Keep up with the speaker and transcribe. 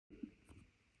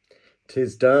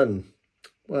'Tis done.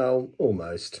 Well,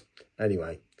 almost.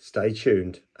 Anyway, stay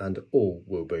tuned and all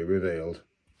will be revealed.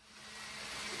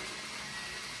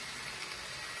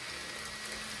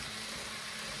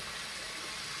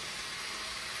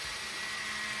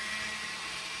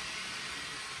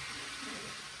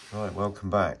 Right, welcome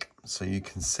back. So you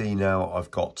can see now I've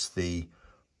got the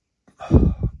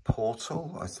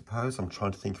portal, I suppose. I'm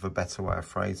trying to think of a better way of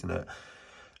phrasing it.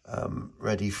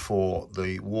 Ready for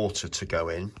the water to go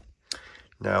in.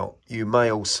 Now, you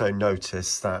may also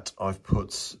notice that I've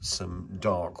put some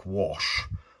dark wash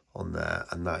on there,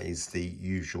 and that is the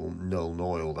usual Null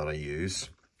oil that I use.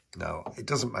 Now, it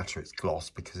doesn't matter it's gloss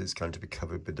because it's going to be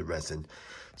covered with the resin,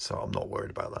 so I'm not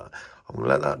worried about that. I'm going to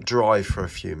let that dry for a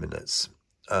few minutes,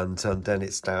 and then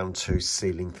it's down to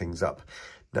sealing things up.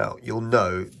 Now, you'll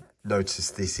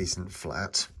notice this isn't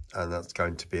flat, and that's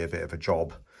going to be a bit of a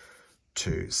job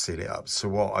to seal it up. So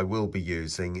what I will be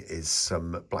using is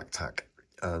some black tack,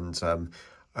 and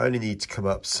I only need to come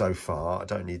up so far. I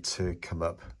don't need to come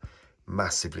up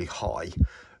massively high.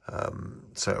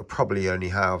 So it'll probably only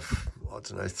have, I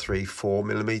don't know, 3-4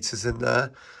 millimeters in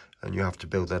there, and you have to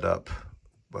build that up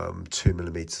 2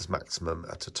 millimeters maximum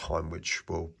at a time, which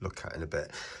we'll look at in a bit.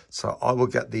 So I will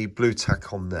get the blue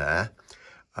tack on there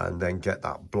and then get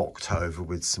that blocked over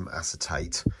with some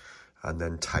acetate and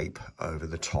then tape over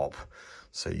the top,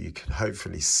 so you can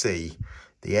hopefully see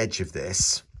the edge of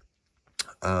this,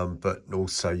 but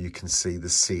also you can see the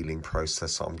sealing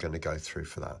process I'm going to go through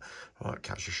for that. All right,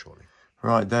 catch you shortly.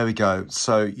 Right, there we go.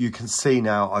 So you can see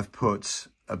now I've put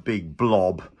a big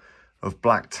blob of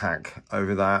black tack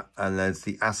over that, and there's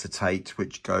the acetate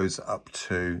which goes up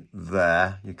to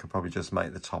there. You can probably just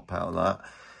make the top out of that.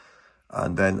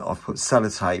 And then I've put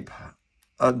sellotape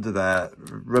under there,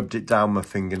 rubbed it down my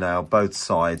fingernail, both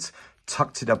sides,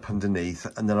 tucked it up underneath,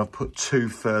 and then I've put 2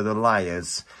 further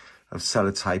layers of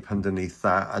sellotape underneath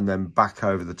that, and then back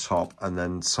over the top, and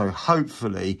then so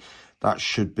hopefully that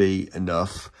should be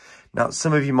enough. Now,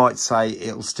 some of you might say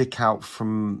it'll stick out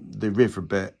from the river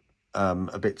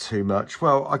a bit too much.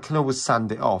 Well, I can always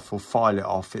sand it off or file it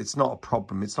off. It's not a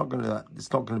problem. It's not going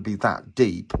to be that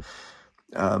deep.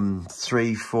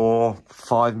 3, 4,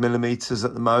 5 millimeters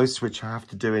at the most, which I have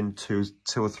to do in two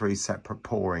or three separate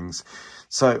pourings.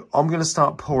 So I'm going to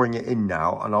start pouring it in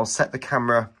now, and I'll set the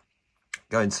camera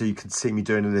going so you can see me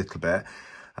doing a little bit.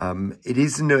 It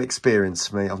is a new experience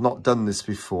for me. I've not done this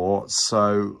before,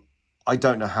 so I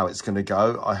don't know how it's going to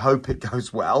go. I hope it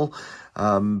goes well,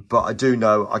 but I do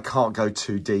know I can't go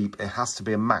too deep. It has to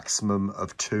be a maximum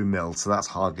of 2 mil, so that's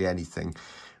hardly anything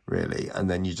really. And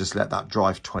then you just let that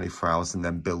dry for 24 hours and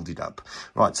then build it up.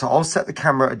 Right, so I'll set the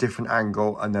camera at a different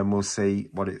angle, and then we'll see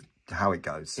how it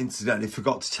goes. Incidentally,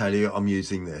 forgot to tell you I'm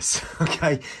using this.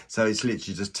 Okay, so it's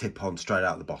literally just tip on straight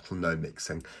out of the bottle, no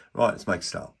mixing. Right, let's make a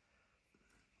start.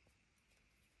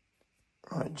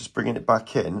 Right, just bringing it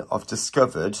back in, I've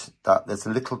discovered that there's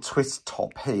a little twist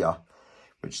top here,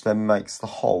 which then makes the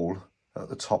hole at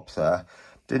the top there.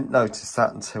 Didn't notice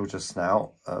that until just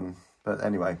now, but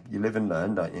anyway, you live and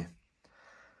learn, don't you?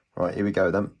 Right, here we go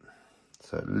then.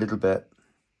 So a little bit,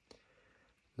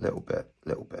 little bit,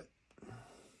 little bit.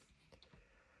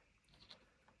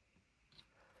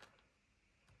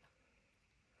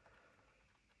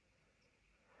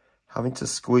 Having to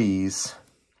squeeze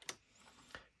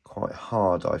quite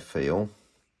hard, I feel,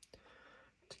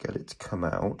 to get it to come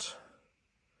out.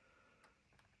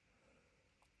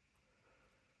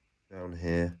 Down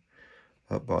here,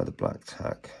 up by the black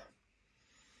tack.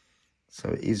 So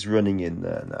it is running in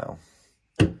there now.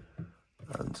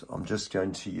 And I'm just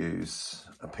going to use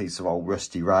a piece of old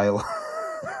rusty rail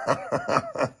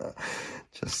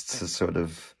just to sort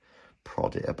of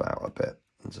prod it about a bit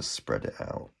and just spread it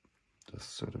out.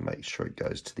 Just sort of make sure it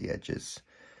goes to the edges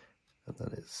and then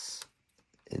it's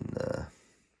in there.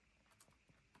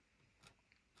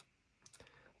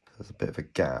 There's a bit of a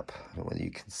gap. I don't know whether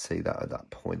you can see that at that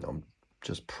point. I'm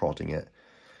just prodding it.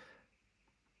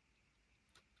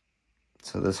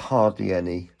 So there's hardly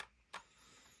any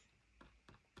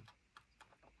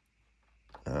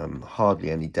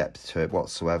depth to it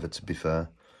whatsoever, to be fair.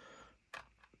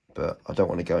 But I don't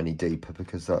want to go any deeper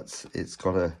because it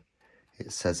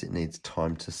says it needs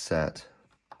time to set.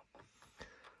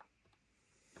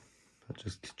 I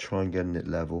just try and get it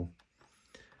level.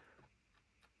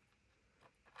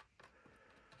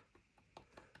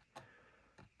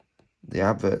 The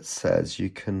advert says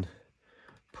you can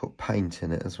put paint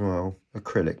in it as well,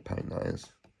 acrylic paint that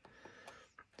is.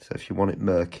 So if you want it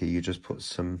murky, you just put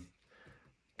some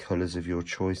colours of your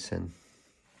choice in.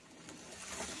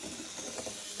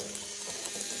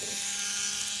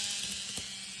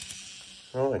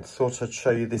 Right, thought I'd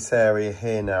show you this area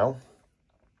here now.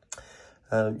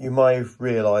 You may have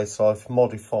realised I've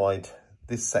modified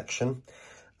this section,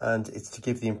 and it's to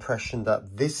give the impression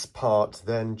that this part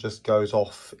then just goes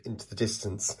off into the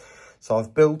distance. So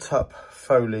I've built up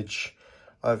foliage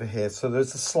over here, so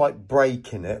there's a slight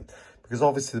break in it, because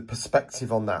obviously the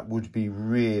perspective on that would be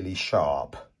really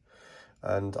sharp,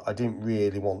 and I didn't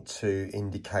really want to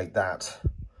indicate that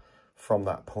from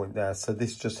that point there. So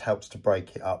this just helps to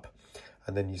break it up,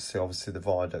 and then you see obviously the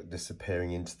viaduct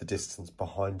disappearing into the distance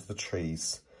behind the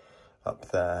trees up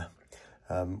there.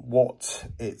 What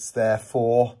it's there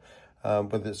for,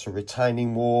 whether it's a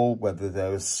retaining wall, whether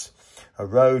there's a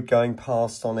road going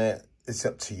past on it, it's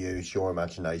up to you. It's your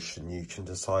imagination. You can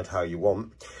decide how you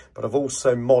want. But I've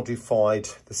also modified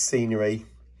the scenery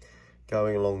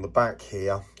going along the back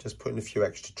here, just putting a few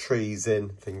extra trees in,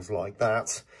 things like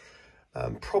that.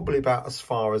 Probably about as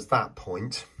far as that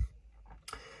point.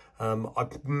 I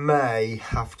may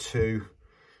have to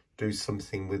do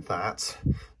something with that.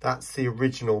 That's the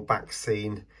original back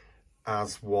scene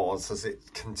as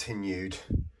it continued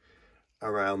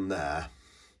around there.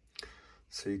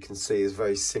 So you can see it's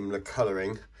very similar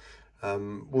colouring.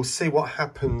 We'll see what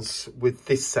happens with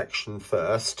this section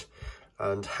first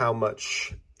and how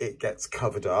much it gets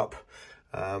covered up.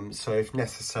 So if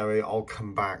necessary, I'll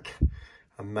come back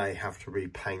and may have to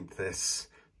repaint this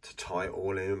to tie it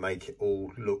all in and make it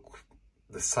all look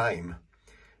the same,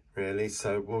 really.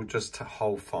 So we'll just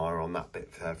hold fire on that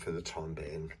bit there for the time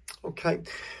being. Okay,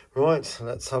 right,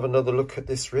 let's have another look at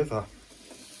this river.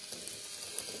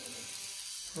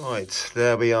 Right,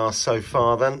 there we are so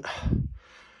far then.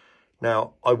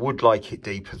 Now, I would like it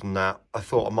deeper than that. I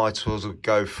thought I might as well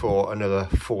go for another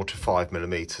 4 to 5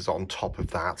 millimeters on top of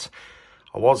that.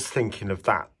 I was thinking of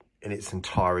that in its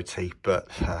entirety, but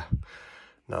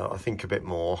no, I think a bit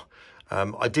more.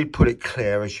 I did put it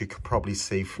clear, as you can probably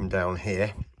see from down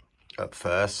here at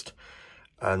first.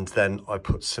 And then I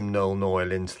put some Nuln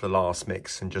oil into the last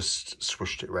mix and just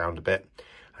swished it around a bit.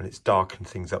 And it's darkened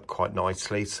things up quite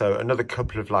nicely. So another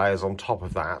couple of layers on top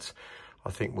of that,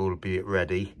 I think will be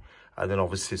ready. And then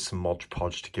obviously some Mod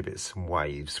Podge to give it some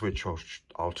waves, which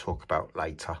I'll talk about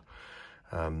later.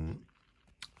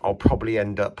 I'll probably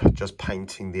end up just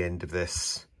painting the end of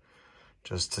this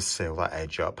just to seal that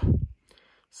edge up.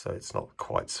 So it's not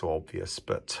quite so obvious,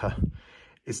 but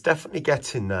it's definitely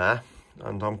getting there.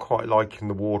 And I'm quite liking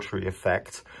the watery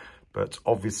effect. But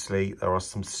obviously there are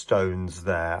some stones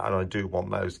there and I do want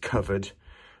those covered.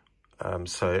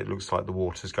 So it looks like the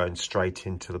water's going straight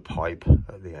into the pipe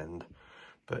at the end.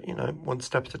 But, you know, one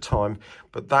step at a time.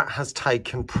 But that has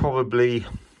taken probably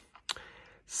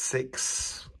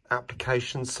 6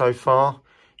 applications so far.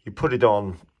 You put it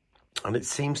on and it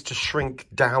seems to shrink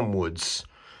downwards.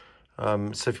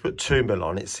 So if you put 2 mil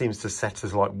on, it seems to set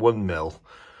as like 1 mil.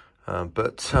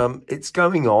 But it's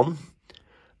going on.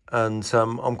 And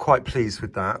I'm quite pleased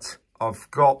with that. I've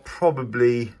got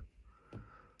probably,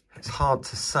 it's hard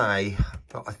to say,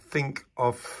 but I think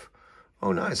oh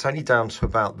no, it's only down to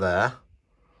about there,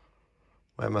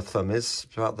 where my thumb is,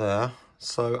 about there.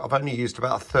 So I've only used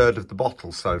about 1/3 of the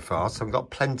bottle so far, so I've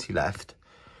got plenty left.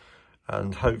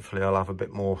 And hopefully I'll have a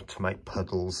bit more to make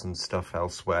puddles and stuff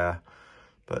elsewhere.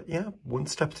 But yeah, one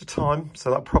step at a time.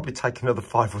 So that'll probably take another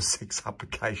 5 or 6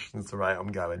 applications the rate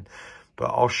I'm going.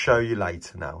 But I'll show you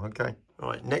later now, okay? All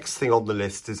right, next thing on the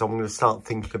list is I'm going to start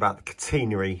thinking about the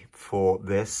catenary for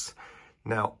this.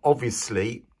 Now,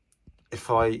 obviously, if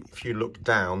you look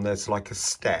down, there's like a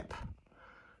step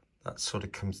that sort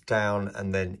of comes down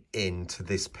and then into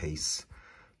this piece.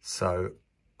 So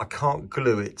I can't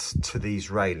glue it to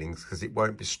these railings because it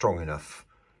won't be strong enough.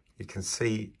 You can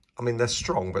see, I mean, they're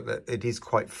strong, but it is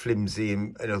quite flimsy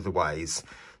in other ways.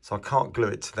 So I can't glue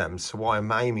it to them. So what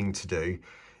I'm aiming to do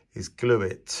is glue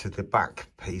it to the back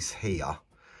piece here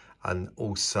and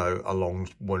also along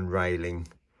one railing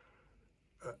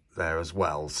there as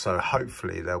well. So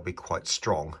hopefully they'll be quite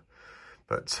strong.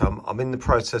 But I'm in the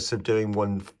process of doing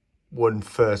one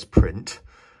first print,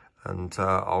 and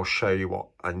I'll show you what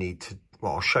I need to,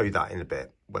 well, I'll show you that in a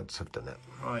bit once I've done it.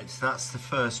 Right, so that's the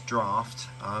first draft.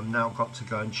 I've now got to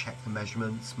go and check the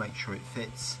measurements, make sure it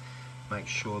fits, make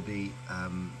sure the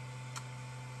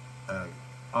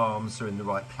arms are in the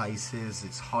right places,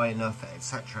 it's high enough,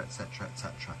 etc, etc,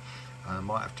 etc. I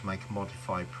might have to make a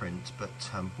modified print, but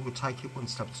we'll take it one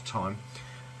step at a time.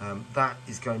 That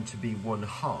is going to be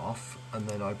 1/2, and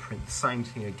then I print the same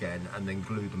thing again and then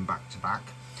glue them back to back.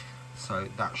 So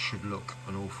that should look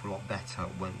an awful lot better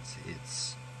once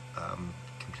it's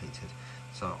completed.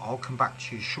 So I'll come back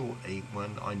to you shortly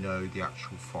when I know the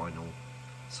actual final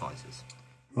sizes.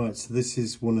 Right, so this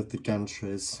is one of the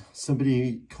gantries.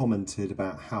 Somebody commented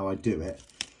about how I do it.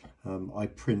 I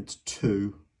print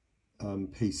 2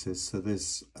 pieces. So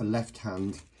there's a left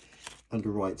hand and a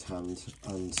right hand,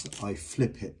 and I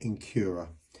flip it in Cura.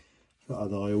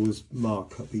 And I always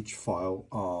mark up each file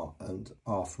R, and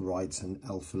R for right and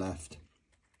L for left.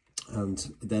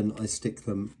 And then I stick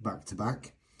them back to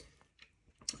back.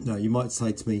 Now you might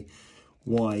say to me,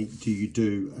 why do you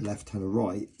do a left and a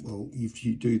right? Well, if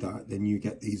you do that, then you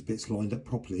get these bits lined up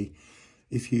properly.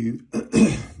 If you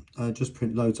just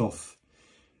print loads off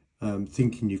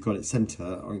thinking you've got it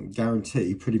centre, I can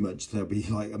guarantee pretty much they'll be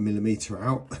like a millimetre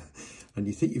out and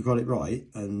you think you've got it right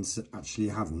and actually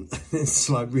you haven't. It's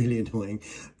like really annoying.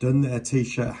 Done their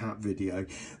t-shirt hat video.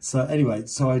 So anyway,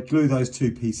 so I glue those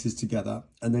two pieces together,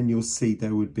 and then you'll see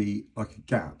there would be like a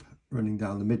gap running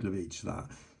down the middle of each of that.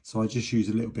 So I just use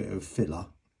a little bit of filler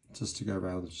just to go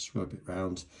around, just rub it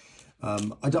around.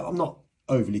 I'm not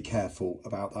overly careful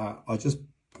about that. I just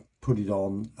put it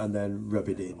on and then rub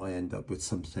it in. I end up with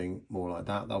something more like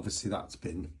that. Obviously that's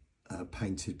been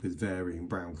painted with varying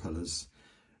brown colours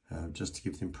just to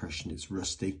give the impression it's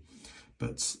rusty.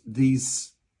 But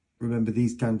these, remember,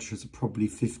 these gantries are probably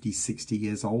 50, 60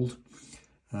 years old.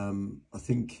 I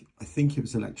think it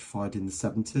was electrified in the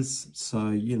 70s. So,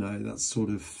 you know, that sort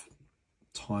of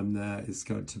time there is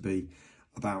going to be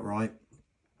about right.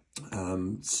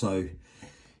 So,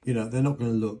 you know, they're not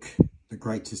going to look the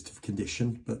greatest of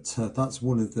condition, but that's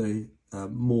one of the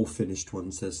more finished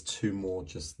ones. There's two more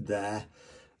just there,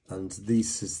 and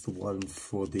this is the one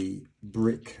for the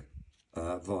brick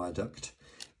viaduct,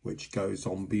 which goes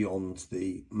on beyond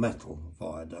the metal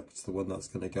viaduct, the one that's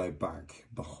going to go back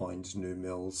behind New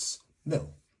Mills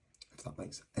Mill, if that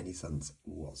makes any sense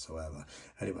whatsoever.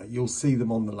 Anyway, you'll see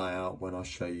them on the layout when I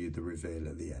show you the reveal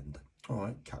at the end. All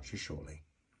right, catch you shortly.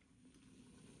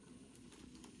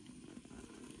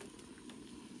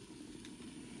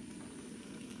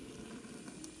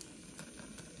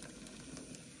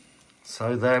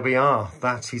 So there we are.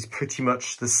 That is pretty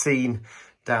much the scene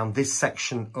down this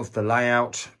section of the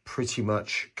layout, pretty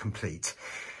much complete.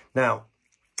 Now,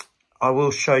 I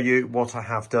will show you what I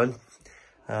have done.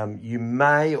 You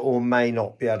may or may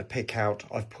not be able to pick out,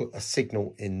 I've put a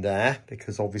signal in there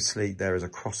because obviously there is a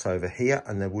crossover here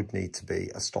and there would need to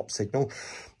be a stop signal.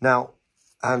 Now,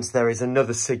 and there is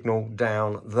another signal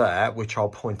down there, which I'll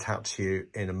point out to you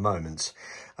in a moment.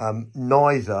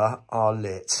 Neither are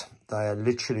lit. They are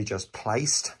literally just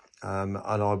placed, and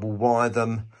I will wire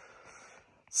them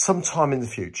sometime in the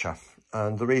future.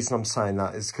 And the reason I'm saying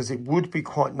that is because it would be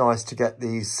quite nice to get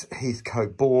these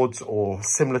Heathcote boards or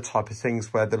similar type of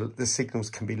things where the signals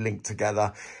can be linked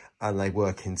together and they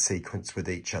work in sequence with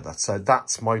each other. So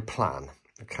that's my plan,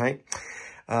 okay?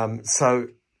 So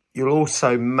you'll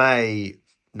also may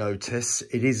notice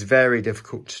it is very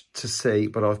difficult to see,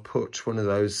 but I've put one of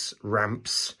those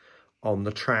ramps on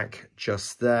the track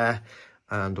just there,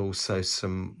 and also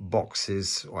some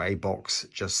boxes, or a box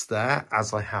just there,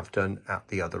 as I have done at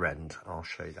the other end. I'll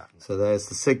show you that. So there's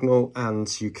the signal, and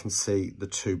you can see the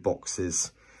two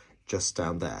boxes just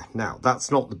down there. Now,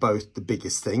 that's not the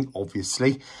biggest thing,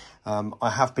 obviously. I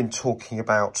have been talking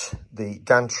about the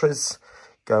gantries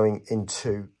going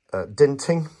into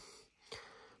dinting.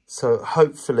 So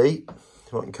hopefully,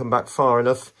 if I can come back far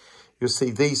enough, you'll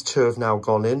see these two have now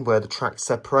gone in where the track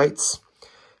separates.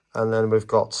 And then we've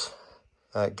got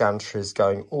gantries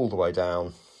going all the way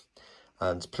down.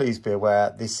 And please be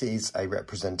aware, this is a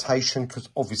representation because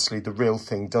obviously the real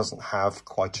thing doesn't have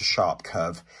quite a sharp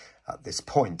curve at this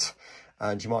point.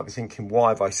 And you might be thinking, why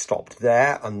have I stopped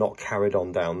there and not carried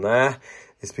on down there?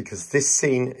 It's because this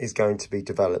scene is going to be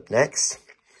developed next.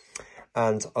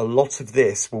 And a lot of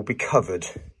this will be covered.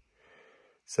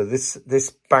 So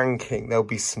this banking, there'll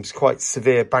be some quite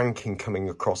severe banking coming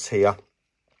across here,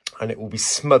 and it will be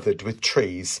smothered with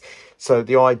trees. So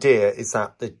the idea is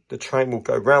that the train will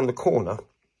go round the corner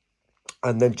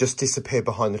and then just disappear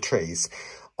behind the trees.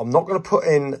 I'm not going to put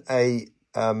in a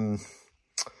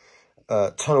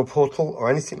tunnel portal or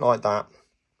anything like that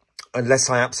unless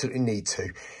I absolutely need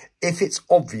to. If it's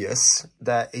obvious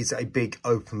there is a big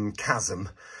open chasm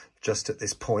just at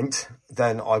this point,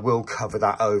 then I will cover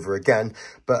that over again.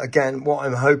 But again, what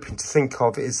I'm hoping to think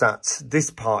of is that this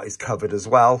part is covered as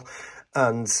well,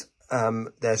 and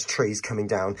there's trees coming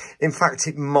down. In fact,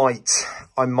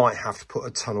 I might have to put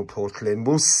a tunnel portal in.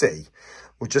 We'll see.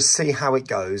 We'll just see how it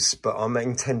goes. But I'm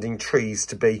intending trees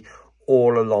to be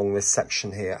all along this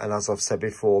section here. And as I've said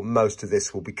before, most of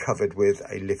this will be covered with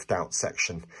a lift out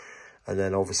section. And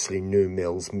then obviously New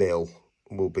Mills Mill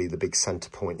will be the big centre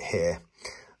point here.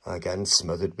 Again,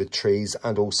 smothered with trees,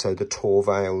 and also the Tor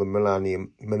Vale, the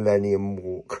Millennium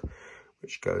Walk,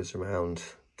 which goes around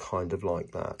kind of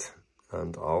like that.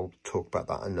 And I'll talk about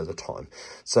that another time.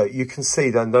 So you can see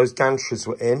then those gantries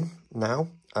were in, now,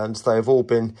 and they've all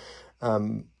been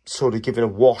sort of given a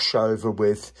wash over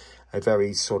with a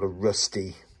very sort of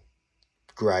rusty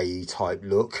grey type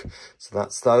look. So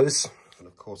that's those. And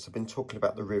of course I've been talking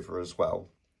about the river as well.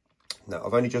 Now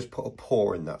I've only just put a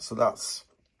pour in that, so that's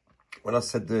when I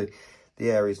said the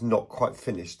area is not quite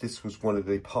finished. This was one of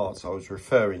the parts I was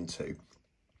referring to,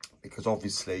 because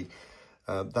obviously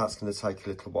that's going to take a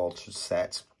little while to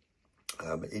set.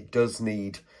 It does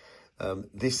need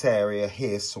this area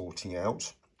here sorting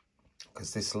out,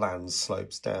 because this land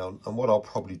slopes down, and what I'll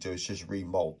probably do is just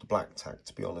remold the black tack,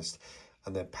 to be honest,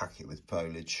 and then pack it with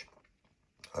foliage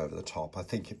over the top. I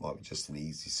think it might be just an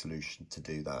easy solution to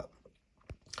do that.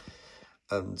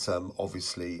 And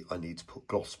obviously I need to put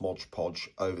gloss Mod Podge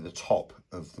over the top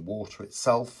of the water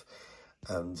itself,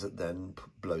 and then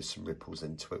blow some ripples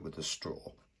into it with a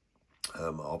straw.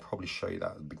 I'll probably show you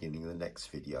that at the beginning of the next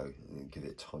video and give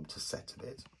it time to set a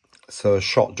bit. So a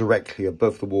shot directly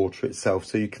above the water itself,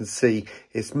 so you can see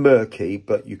it's murky,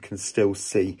 but you can still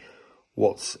see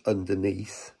what's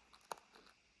underneath.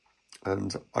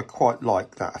 And I quite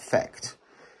like that effect,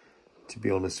 to be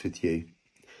honest with you.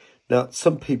 Now,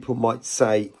 some people might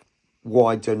say,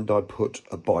 why didn't I put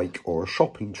a bike or a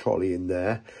shopping trolley in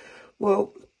there?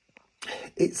 Well,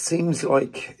 it seems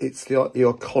like it's the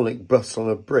iconic bus on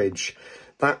a bridge,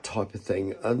 that type of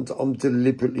thing. And I'm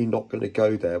deliberately not going to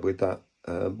go there with that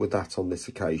on this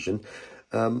occasion.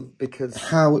 Because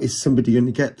how is somebody going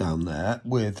to get down there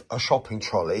with a shopping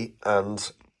trolley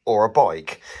or a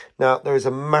bike? Now, there is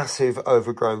a massive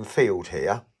overgrown field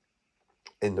here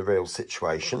in the real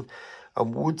situation.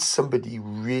 And would somebody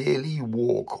really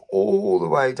walk all the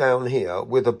way down here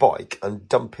with a bike and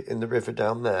dump it in the river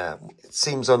down there? It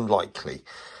seems unlikely.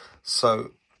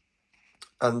 So,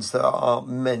 and there are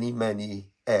many, many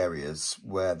areas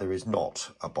where there is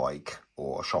not a bike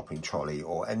or a shopping trolley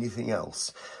or anything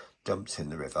else dumped in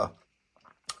the river.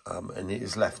 And it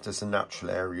is left as a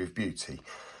natural area of beauty.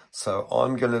 So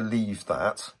I'm going to leave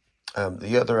that.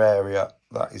 The other area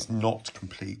that is not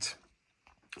complete,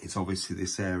 it's obviously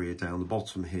this area down the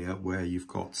bottom here where you've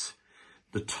got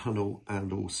the tunnel,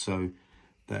 and also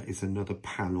there is another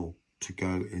panel to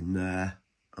go in there,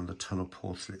 and the tunnel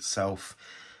portal itself.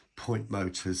 Point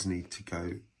motors need to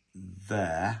go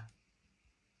there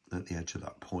at the edge of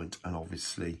that point, and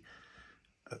obviously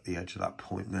at the edge of that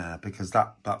point there, because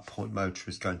that point motor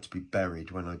is going to be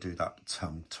buried when I do that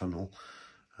tunnel,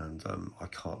 and I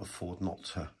can't afford not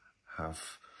to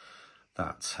have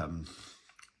that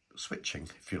switching,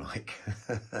 if you like.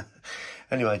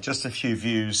 Anyway, just a few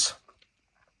views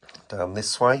down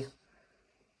this way.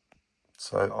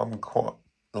 So I'm quite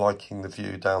liking the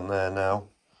view down there now.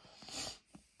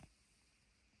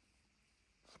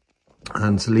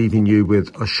 And leaving you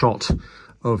with a shot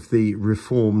of the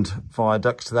reformed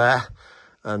viaduct there.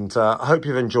 And I hope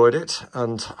you've enjoyed it,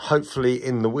 and hopefully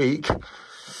in the week,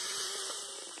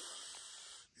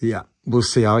 yeah, we'll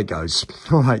see how it goes.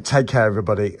 All right, take care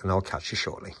everybody, and I'll catch you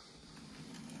shortly.